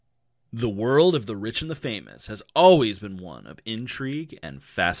The world of the rich and the famous has always been one of intrigue and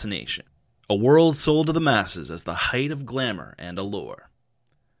fascination. A world sold to the masses as the height of glamour and allure.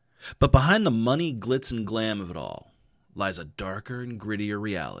 But behind the money, glitz, and glam of it all lies a darker and grittier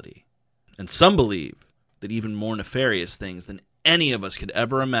reality. And some believe that even more nefarious things than any of us could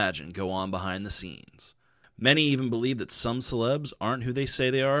ever imagine go on behind the scenes. Many even believe that some celebs aren't who they say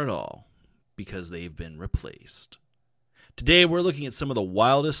they are at all, because they've been replaced. Today, we're looking at some of the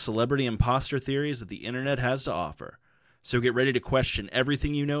wildest celebrity imposter theories that the internet has to offer. So get ready to question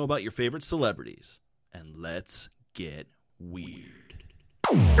everything you know about your favorite celebrities, and let's get weird.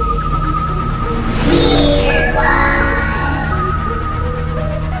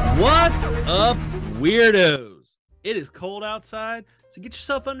 What's up, weirdos? It is cold outside, so get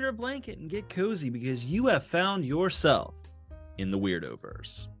yourself under a blanket and get cozy because you have found yourself in the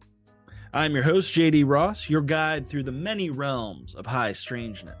Weirdoverse. I'm your host, JD Ross, your guide through the many realms of high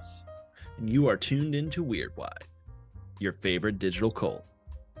strangeness. And you are tuned into Weird Wide, your favorite digital cult.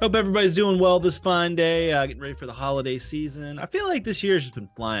 Hope everybody's doing well this fine day, getting ready for the holiday season. I feel like this year's just been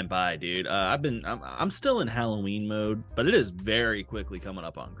flying by, dude. I'm still in Halloween mode, but it is very quickly coming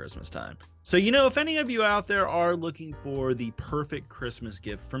up on Christmas time. So, if any of you out there are looking for the perfect Christmas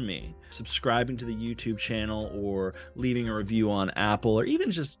gift from me, subscribing to the YouTube channel or leaving a review on Apple or even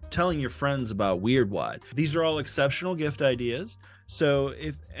just telling your friends about Weird Wide, these are all exceptional gift ideas. So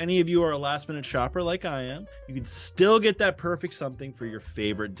if any of you are a last minute shopper like I am, you can still get that perfect something for your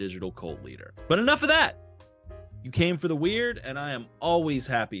favorite digital cult leader. But enough of that. You came for the weird, and I am always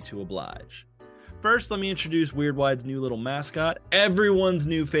happy to oblige. First, let me introduce Weird Wide's new little mascot, everyone's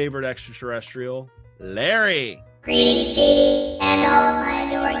new favorite extraterrestrial, Larry. Greetings, JD, and all of my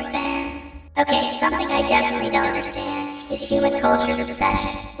adoring fans. Okay, something I definitely don't understand is human culture's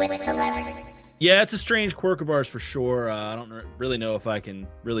obsession with celebrities. Yeah, it's a strange quirk of ours for sure. I don't really know if I can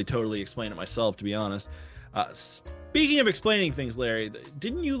really totally explain it myself, to be honest. Speaking of explaining things, Larry,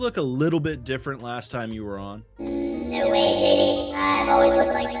 didn't you look a little bit different last time you were on? No way, JD. I've always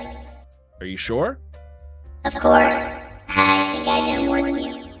looked like this. Are you sure? Of course. I think I know more than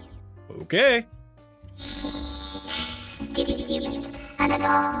you. Okay. Stupid humans. And if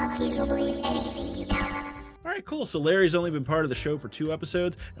all monkeys will believe anything you tell them. All right, cool. So Larry's only been part of the show for 2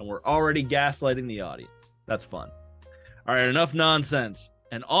 episodes, and we're already gaslighting the audience. That's fun. All right, enough nonsense.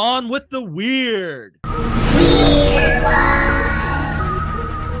 And on with the weird. All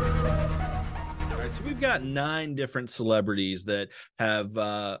right, so we've got 9 different celebrities that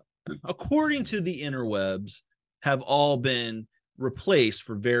have, according to the interwebs, have all been replaced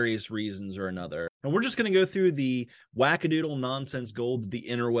for various reasons or another. And we're just going to go through the wackadoodle nonsense gold that the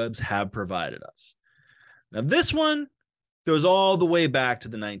interwebs have provided us. Now, this one goes all the way back to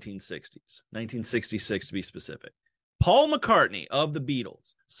the 1960s, 1966 to be specific. Paul McCartney of the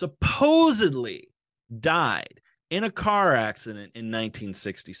Beatles supposedly died in a car accident in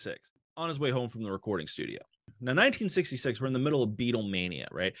 1966 on his way home from the recording studio. Now, 1966, we're in the middle of Beatlemania,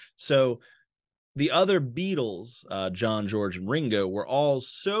 right? So the other Beatles, John, George, and Ringo, were all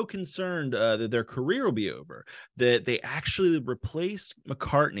so concerned that their career will be over that they actually replaced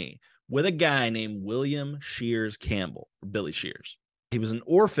McCartney with a guy named William Shears Campbell, or Billy Shears. He was an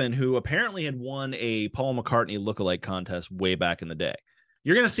orphan who apparently had won a Paul McCartney lookalike contest way back in the day.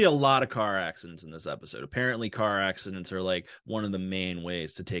 You're going to see a lot of car accidents in this episode. Apparently, car accidents are like one of the main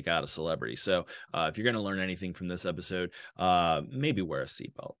ways to take out a celebrity. So if you're going to learn anything from this episode, maybe wear a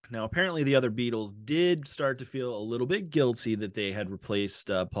seatbelt. Now, apparently, the other Beatles did start to feel a little bit guilty that they had replaced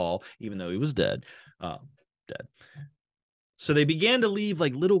Paul, even though he was dead. So they began to leave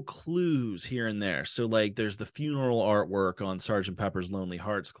like little clues here and there. So like there's the funeral artwork on Sgt. Pepper's Lonely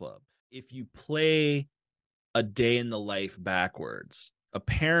Hearts Club. If you play A Day in the Life backwards,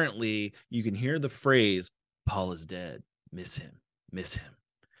 apparently you can hear the phrase, Paul is dead, miss him, miss him.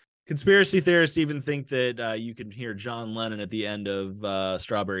 Conspiracy theorists even think that you can hear John Lennon at the end of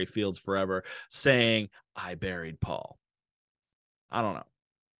Strawberry Fields Forever saying, I buried Paul. I don't know.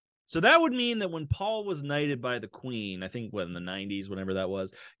 So that would mean that when Paul was knighted by the Queen, I think in the 90s, whenever that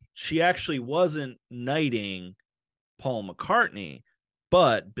was, she actually wasn't knighting Paul McCartney,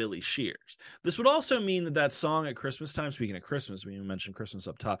 but Billy Shears. This would also mean that song at Christmas time, speaking of Christmas, we mentioned Christmas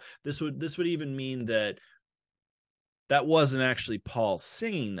up top, this would even mean that wasn't actually Paul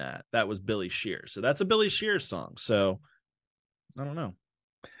singing that. That was Billy Shears. So that's a Billy Shears song. So I don't know.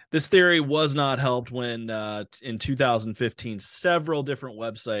 This theory was not helped when, in 2015, several different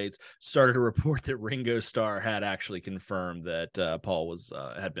websites started to report that Ringo Starr had actually confirmed that Paul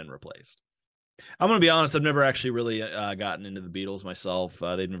had been replaced. I'm gonna be honest. I've never actually really gotten into the Beatles myself.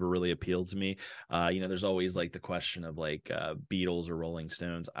 They've never really appealed to me. There's always like the question of like Beatles or Rolling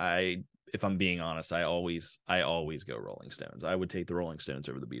Stones. If I'm being honest, I always go Rolling Stones. I would take the Rolling Stones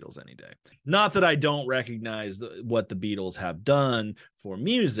over the Beatles any day. Not that I don't recognize what the Beatles have done for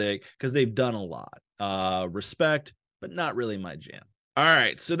music, because they've done a lot. Respect, but not really my jam. All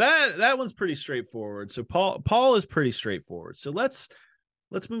right, so that one's pretty straightforward. So Paul is pretty straightforward. So let's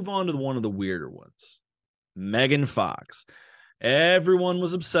move on to one of the weirder ones. Megan Fox. Everyone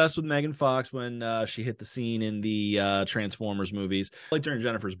was obsessed with Megan Fox when she hit the scene in the Transformers movies, like during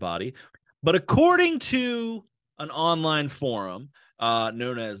Jennifer's Body. But according to an online forum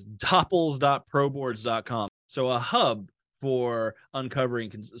known as doppels.proboards.com, so a hub for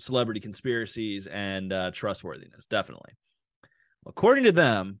uncovering celebrity conspiracies and trustworthiness, definitely. According to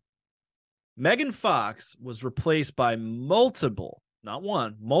them, Megan Fox was replaced by multiple, not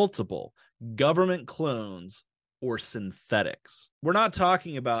one, multiple government clones or synthetics. We're not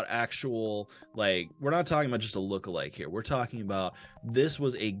talking about we're not talking about just a lookalike here. We're talking about this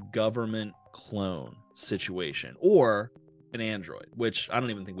was a government clone situation or an android, which I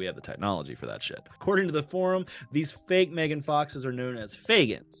don't even think we have the technology for that shit. According to the forum, these fake Megan Foxes are known as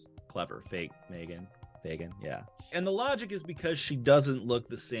Fagans. Clever, fake Megan. Fagan, yeah. And the logic is because she doesn't look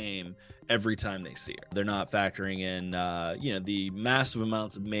the same every time they see her. They're not factoring in, the massive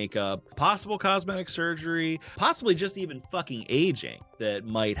amounts of makeup, possible cosmetic surgery, possibly just even fucking aging that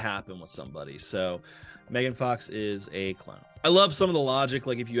might happen with somebody. So Megan Fox is a clone. I love some of the logic.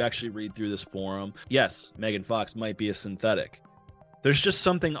 Like if you actually read through this forum, yes, Megan Fox might be a synthetic. There's just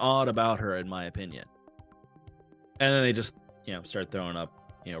something odd about her, in my opinion. And then they just, start throwing up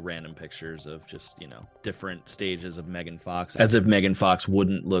random pictures of just, different stages of Megan Fox, as if Megan Fox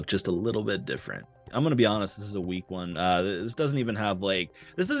wouldn't look just a little bit different. I'm going to be honest, this is a weak one. This doesn't even have like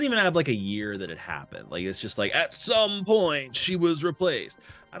a year that it happened. Like, it's just like, at some point she was replaced.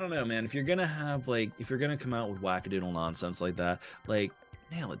 I don't know, man. If you're going to come out with wackadoodle nonsense like that, like,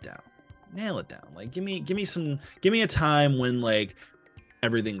 nail it down. Like, give me a time when like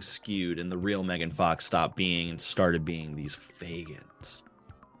everything's skewed and the real Megan Fox stopped being and started being these Fagans.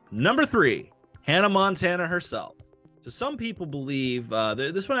 Number 3, Hannah Montana herself. So some people believe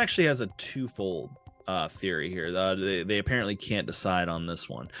this one actually has a twofold theory here. They apparently can't decide on this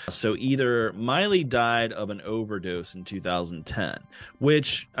one. So either Miley died of an overdose in 2010,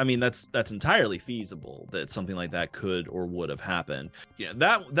 which, I mean, that's entirely feasible that something like that could or would have happened.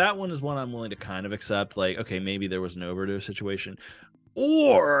 That one is one I'm willing to kind of accept. Like, okay, maybe there was an overdose situation,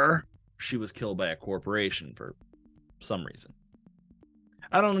 or she was killed by a corporation for some reason.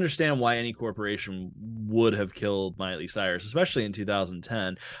 I don't understand why any corporation would have killed Miley Cyrus, especially in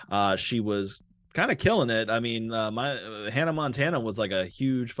 2010. She was kind of killing it. I mean, Hannah Montana was like a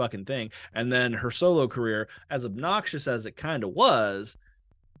huge fucking thing. And then her solo career, as obnoxious as it kind of was,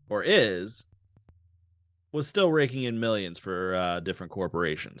 or is, was still raking in millions for different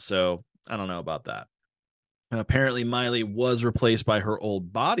corporations. So I don't know about that. Apparently, Miley was replaced by her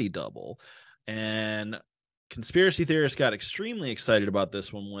old body double. And conspiracy theorists got extremely excited about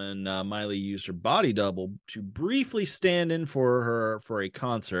this one when Miley used her body double to briefly stand in for her for a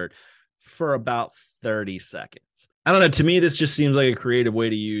concert for about 30 seconds. I don't know. To me, this just seems like a creative way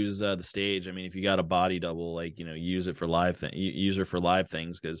to use the stage. I mean, if you got a body double, like, use it for use her for live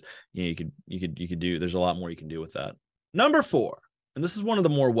things, because you could do. There's a lot more you can do with that. Number 4. And this is one of the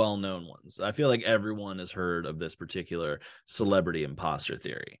more well-known ones. I feel like everyone has heard of this particular celebrity imposter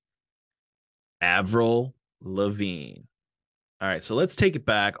theory. Avril Lavigne. All right, so let's take it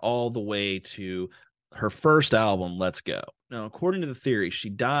back all the way to her first album, Let's Go. Now, according to the theory, she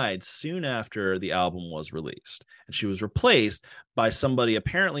died soon after the album was released, and she was replaced by somebody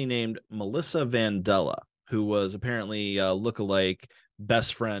apparently named Melissa Vandella, who was apparently a lookalike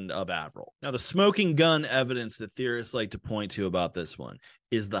best friend of Avril. Now, the smoking gun evidence that theorists like to point to about this one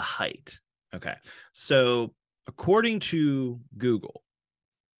is the height. Okay, so according to Google,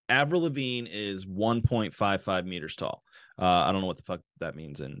 Avril Lavigne is 1.55 meters tall. I don't know what the fuck that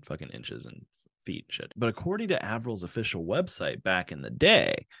means in fucking inches and feet and shit. But according to Avril's official website back in the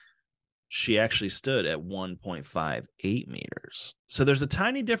day, she actually stood at 1.58 meters. So there's a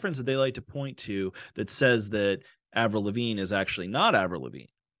tiny difference that they like to point to that says that Avril Lavigne is actually not Avril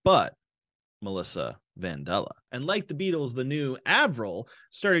Lavigne, but Melissa Vandella. And like the Beatles, the new Avril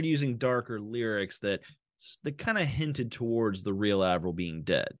started using darker lyrics that kind of hinted towards the real Avril being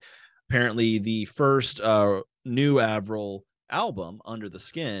dead. Apparently, the first new Avril album, Under the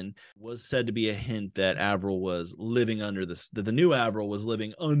Skin, was said to be a hint that Avril was living that the new Avril was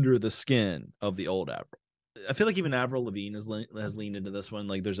living under the skin of the old Avril. I feel like even Avril Lavigne has leaned into this one.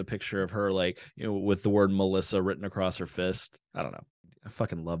 Like there's a picture of her, like, you know, with the word Melissa written across her fist. I don't know. I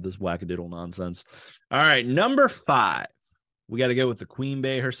fucking love this wackadoodle nonsense. All right, number 5. We got to go with the Queen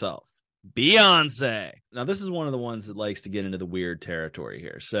Bee herself, Beyonce. Now, this is one of the ones that likes to get into the weird territory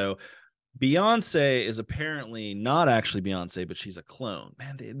here. So Beyonce is apparently not actually Beyonce, but she's a clone.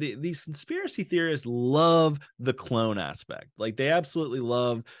 Man, these conspiracy theorists love the clone aspect. Like they absolutely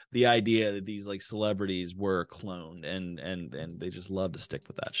love the idea that these like celebrities were cloned, and they just love to stick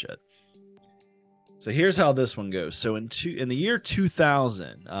with that shit. So here's how this one goes. So in the year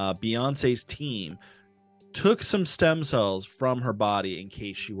 2000, Beyonce's team took some stem cells from her body in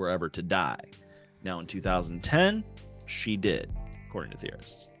case she were ever to die. Now in 2010, she did, according to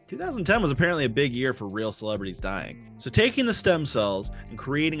theorists. 2010 was apparently a big year for real celebrities dying. So taking the stem cells and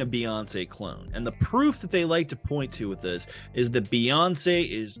creating a Beyonce clone. And the proof that they like to point to with this is that Beyonce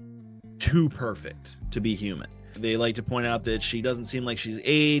is too perfect to be human. They like to point out that she doesn't seem like she's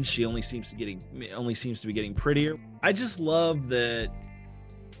aged. She only seems to be getting prettier. I just love that.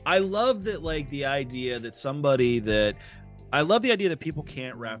 I love that, like, the idea that people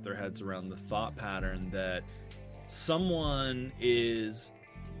can't wrap their heads around the thought pattern that someone is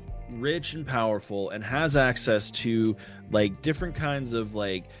rich and powerful and has access to like different kinds of,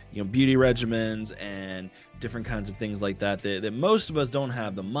 like, you know, beauty regimens and different kinds of things like that most of us don't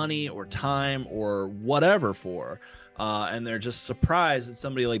have the money or time or whatever for, and they're just surprised that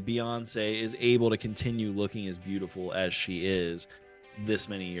somebody like Beyonce is able to continue looking as beautiful as she is this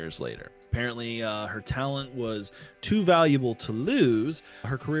many years later. Apparently, her talent was too valuable to lose.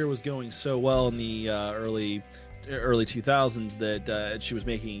 Her career was going so well in the early 2000s that she was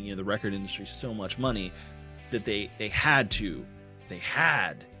making, you know, the record industry so much money that they had to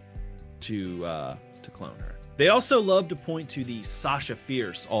clone her. They also love to point to the Sasha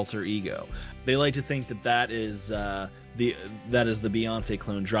Fierce alter ego. They like to think that is the Beyonce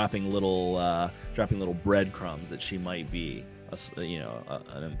clone dropping little breadcrumbs that she might be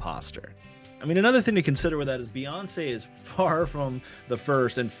an imposter. I mean, another thing to consider with that is Beyonce is far from the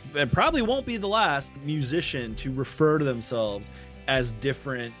first and probably won't be the last musician to refer to themselves as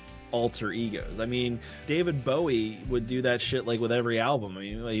different alter egos. I mean, David Bowie would do that shit like with every album. I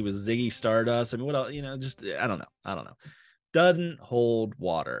mean, he was Ziggy Stardust. I mean, what else? You know, just I don't know. Doesn't hold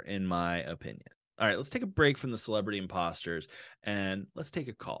water in my opinion. All right, let's take a break from the celebrity imposters and let's take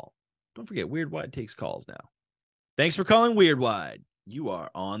a call. Don't forget, Weird Wide takes calls now. Thanks for calling Weird Wide. You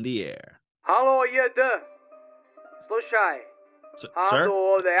are on the air. Halo, JD. Slušaj. Ando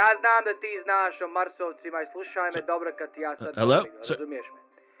ovde. Ja znam da ti znaš o Marsovcima i slušaj me dobro kad ti ja sad govorim, razumiješ me?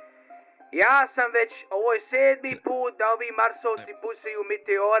 Ja sam već, ovo je 7. put da ovi Marsovci puseju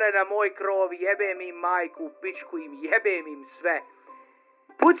meteore na moj krov, jebem im majku, pičku im, jebem im sve.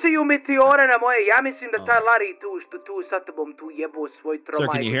 Pucaju meteore na moje, ja mislim da taj Larry tu, što tu sa tobom tu jebo svoj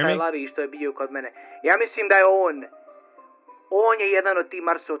tromajku, taj Larry što je bio kod mene. Ja mislim da je on. On je jedan od tih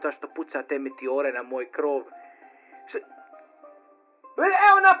Marsovca što puca te meteore na moj krov.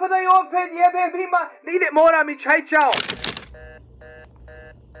 Evo napadaju opet, jebem ima, ide, moram ići, haj čao.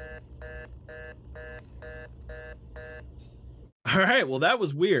 All right, well, that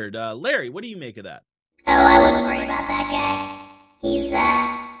was weird. Larry, what do you make of that? Oh, I wouldn't worry about that guy. He's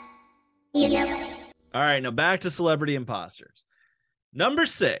nobody. All right, now back to celebrity imposters. Number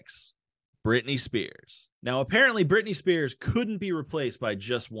 6, Britney Spears. Now, apparently, Britney Spears couldn't be replaced by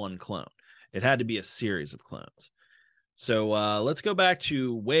just one clone. It had to be a series of clones. So let's go back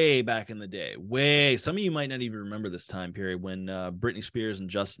to way back in the day. Some of you might not even remember this time period when Britney Spears and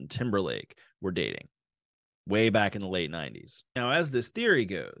Justin Timberlake were dating. Way back in the late 90s. Now, as this theory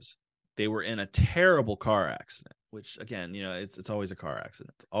goes, they were in a terrible car accident, which, again, you know, it's always a car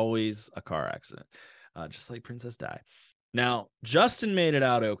accident. It's always a car accident, just like Princess Di. Now, Justin made it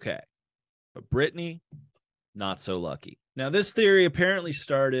out okay, but Britney, not so lucky. Now, this theory apparently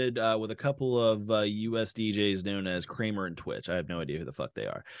started with a couple of US DJs known as Kramer and Twitch. I have no idea who the fuck they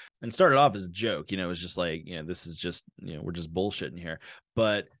are. And started off as a joke. You know, it was just like, you know, this is just, you know, we're just bullshitting here.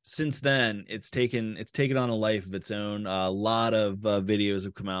 But since then, it's taken on a life of its own. A lot of videos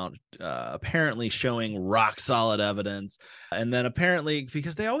have come out apparently showing rock solid evidence. And then apparently,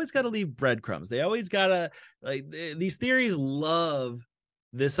 because they always got to leave breadcrumbs. They always got to, like, these theories love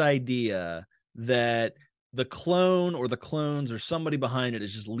this idea that the clone or the clones or somebody behind it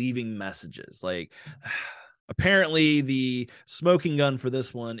is just leaving messages. Like, apparently the smoking gun for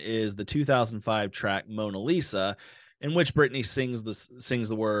this one is the 2005 track Mona Lisa, in which Britney sings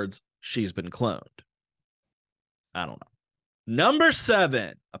the words, "She's been cloned." I don't know. Number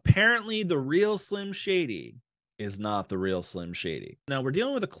 7, apparently the real Slim Shady is not the real Slim Shady. Now, we're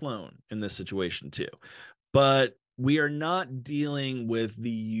dealing with a clone in this situation too. But we are not dealing with the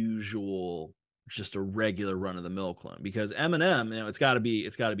usual, just a regular run of the mill clone, because Eminem, it's got to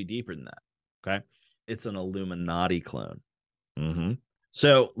be deeper than that. Okay, it's an Illuminati clone. Mm-hmm.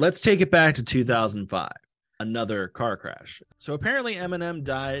 So let's take it back to 2005. Another car crash. So apparently Eminem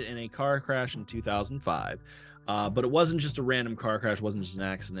died in a car crash in 2005. But it wasn't just a random car crash, wasn't just an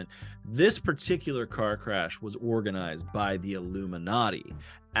accident. This particular car crash was organized by the Illuminati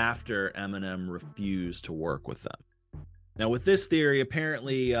after Eminem refused to work with them. Now, with this theory,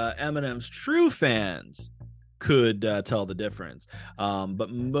 apparently Eminem's true fans could tell the difference, but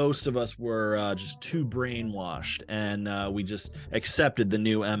most of us were just too brainwashed, and we just accepted the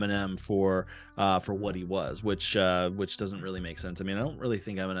new Eminem for what he was, which doesn't really make sense. I mean, I don't really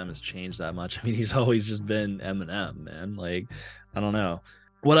think Eminem has changed that much. I mean, he's always just been Eminem, man. Like, I don't know.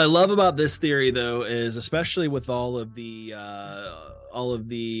 What I love about this theory, though, is especially with all of the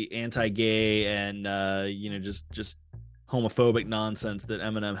anti-gay and just homophobic nonsense that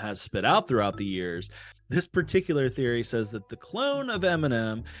Eminem has spit out throughout the years. This particular theory says that the clone of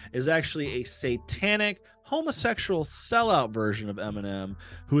Eminem is actually a satanic, homosexual sellout version of Eminem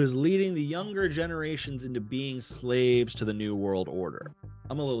who is leading the younger generations into being slaves to the New World Order.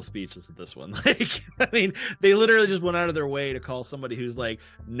 I'm a little speechless at this one. Like, I mean, they literally just went out of their way to call somebody who's like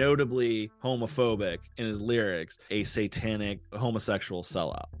notably homophobic in his lyrics a satanic homosexual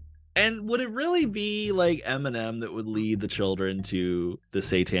sellout. And would it really be like Eminem that would lead the children to the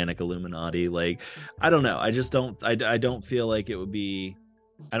satanic Illuminati? Like, I don't know. I just don't. I don't feel like it would be.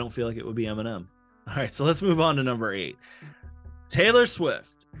 I don't feel like it would be Eminem. All right, so let's move on to number 8. Taylor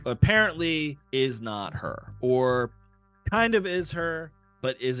Swift apparently is not her, or kind of is her,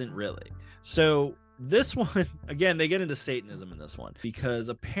 but isn't really. So this one, again, they get into Satanism in this one, because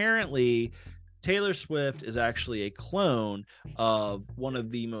apparently Taylor Swift is actually a clone of one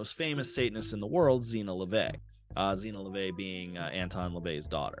of the most famous Satanists in the world, Zena LaVey. Zena LaVey being Anton LaVey's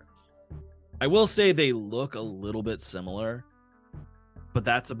daughter. I will say they look a little bit similar, but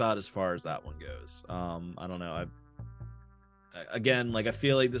that's about as far as that one goes. I don't know. Again, like, I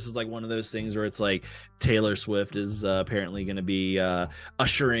feel like this is like one of those things where it's like Taylor Swift is apparently going to be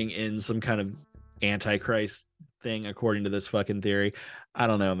ushering in some kind of Antichrist thing, according to this fucking theory. I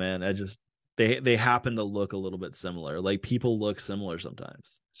don't know, man. They happen to look a little bit similar. Like, people look similar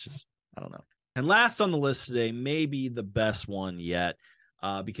sometimes. It's just, I don't know. And last on the list today, maybe the best one yet,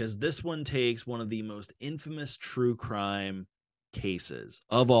 because this one takes one of the most infamous true crime cases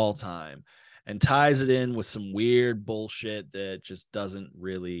of all time and ties it in with some weird bullshit that just doesn't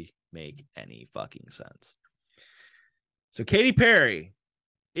really make any fucking sense. So Katy Perry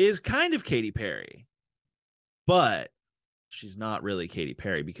is kind of Katy Perry, but she's not really Katy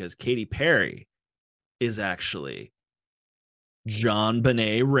Perry, because Katy Perry is actually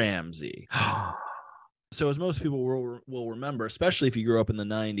JonBenet Ramsey. So as most people will remember, especially if you grew up in the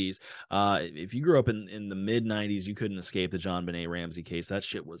 90s, if you grew up in the mid-90s, you couldn't escape the JonBenet Ramsey case. That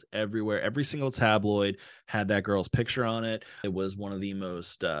shit was everywhere. Every single tabloid had that girl's picture on it. It was one of the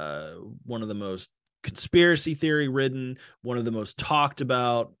most conspiracy theory ridden, one of the most talked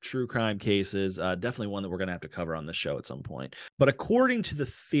about true crime cases, definitely one that we're going to have to cover on this show at some point. But according to the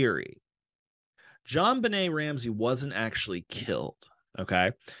theory, JonBenet Ramsey wasn't actually killed.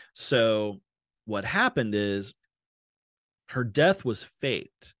 Okay. So what happened is her death was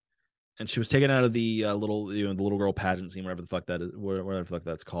faked, and she was taken out of the the little girl pageant scene, whatever the fuck that is, whatever the fuck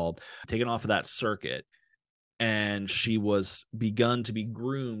that's called, taken off of that circuit. And she was begun to be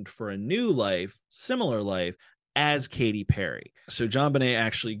groomed for a new life, similar life, as Katy Perry. So JonBenet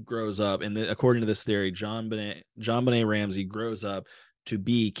actually grows up, and according to this theory, JonBenet Ramsey grows up to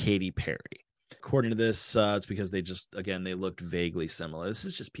be Katy Perry. According to this, it's because they looked vaguely similar. This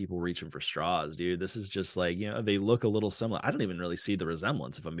is just people reaching for straws, dude. This is just like, they look a little similar. I don't even really see the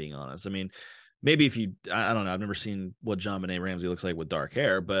resemblance, if I'm being honest. I mean, maybe I don't know. I've never seen what JonBenet Ramsey looks like with dark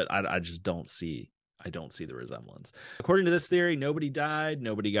hair, but I just don't see the resemblance. According to this theory, nobody died,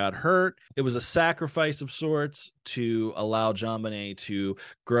 nobody got hurt. It was a sacrifice of sorts to allow JonBenet to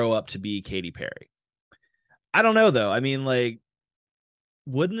grow up to be Katy Perry. I don't know, though. I mean, like,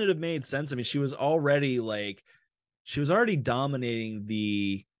 wouldn't it have made sense? I mean, she was already dominating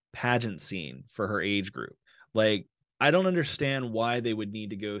the pageant scene for her age group. Like, I don't understand why they would need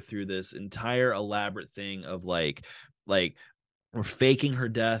to go through this entire elaborate thing of like we're faking her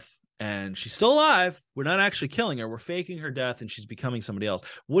death and she's still alive. We're not actually killing her. We're faking her death and she's becoming somebody else.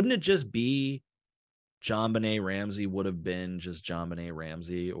 Wouldn't it just be JonBenet Ramsey would have been just JonBenet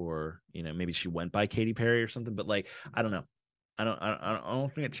Ramsey, or, maybe she went by Katy Perry or something, but like, I don't know. I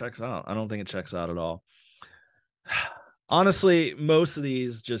don't think it checks out. I don't think it checks out at all. honestly, most of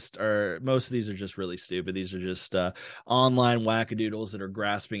these are just really stupid. These are just online wackadoodles that are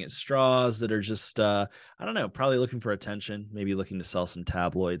grasping at straws, that are just I don't know, probably looking for attention, maybe looking to sell some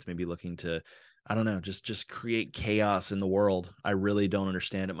tabloids, maybe looking to, I don't know, just create chaos in the world. I really don't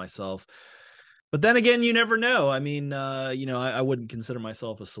understand it myself. But then again, you never know. I mean, I wouldn't consider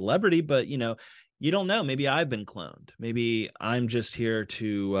myself a celebrity, but you don't know. Maybe I've been cloned. Maybe I'm just here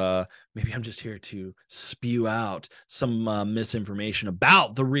to spew out some misinformation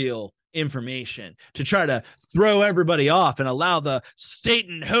about the real information to try to throw everybody off and allow the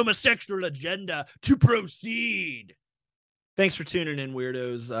Satan homosexual agenda to proceed. Thanks for tuning in,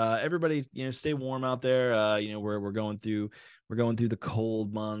 weirdos. Everybody, stay warm out there. We're going through the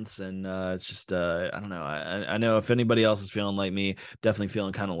cold months, and it's just I don't know. I know if anybody else is feeling like me, definitely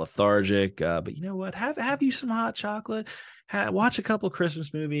feeling kind of lethargic. But you know what? Have you some hot chocolate. Watch a couple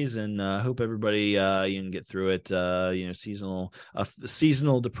Christmas movies, and hope everybody you can get through it.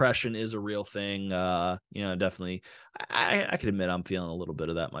 Seasonal depression is a real thing. Definitely. I can admit I'm feeling a little bit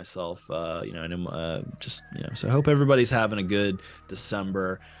of that myself. So I hope everybody's having a good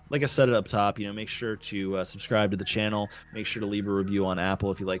December. Like I said it up top, make sure to subscribe to the channel. Make sure to leave a review on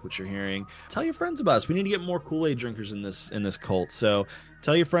Apple if you like what you're hearing. Tell your friends about us. We need to get more Kool-Aid drinkers in this cult. So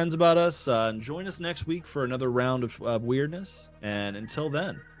tell your friends about us, and join us next week for another round of weirdness. And until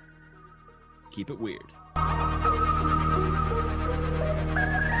then, keep it weird.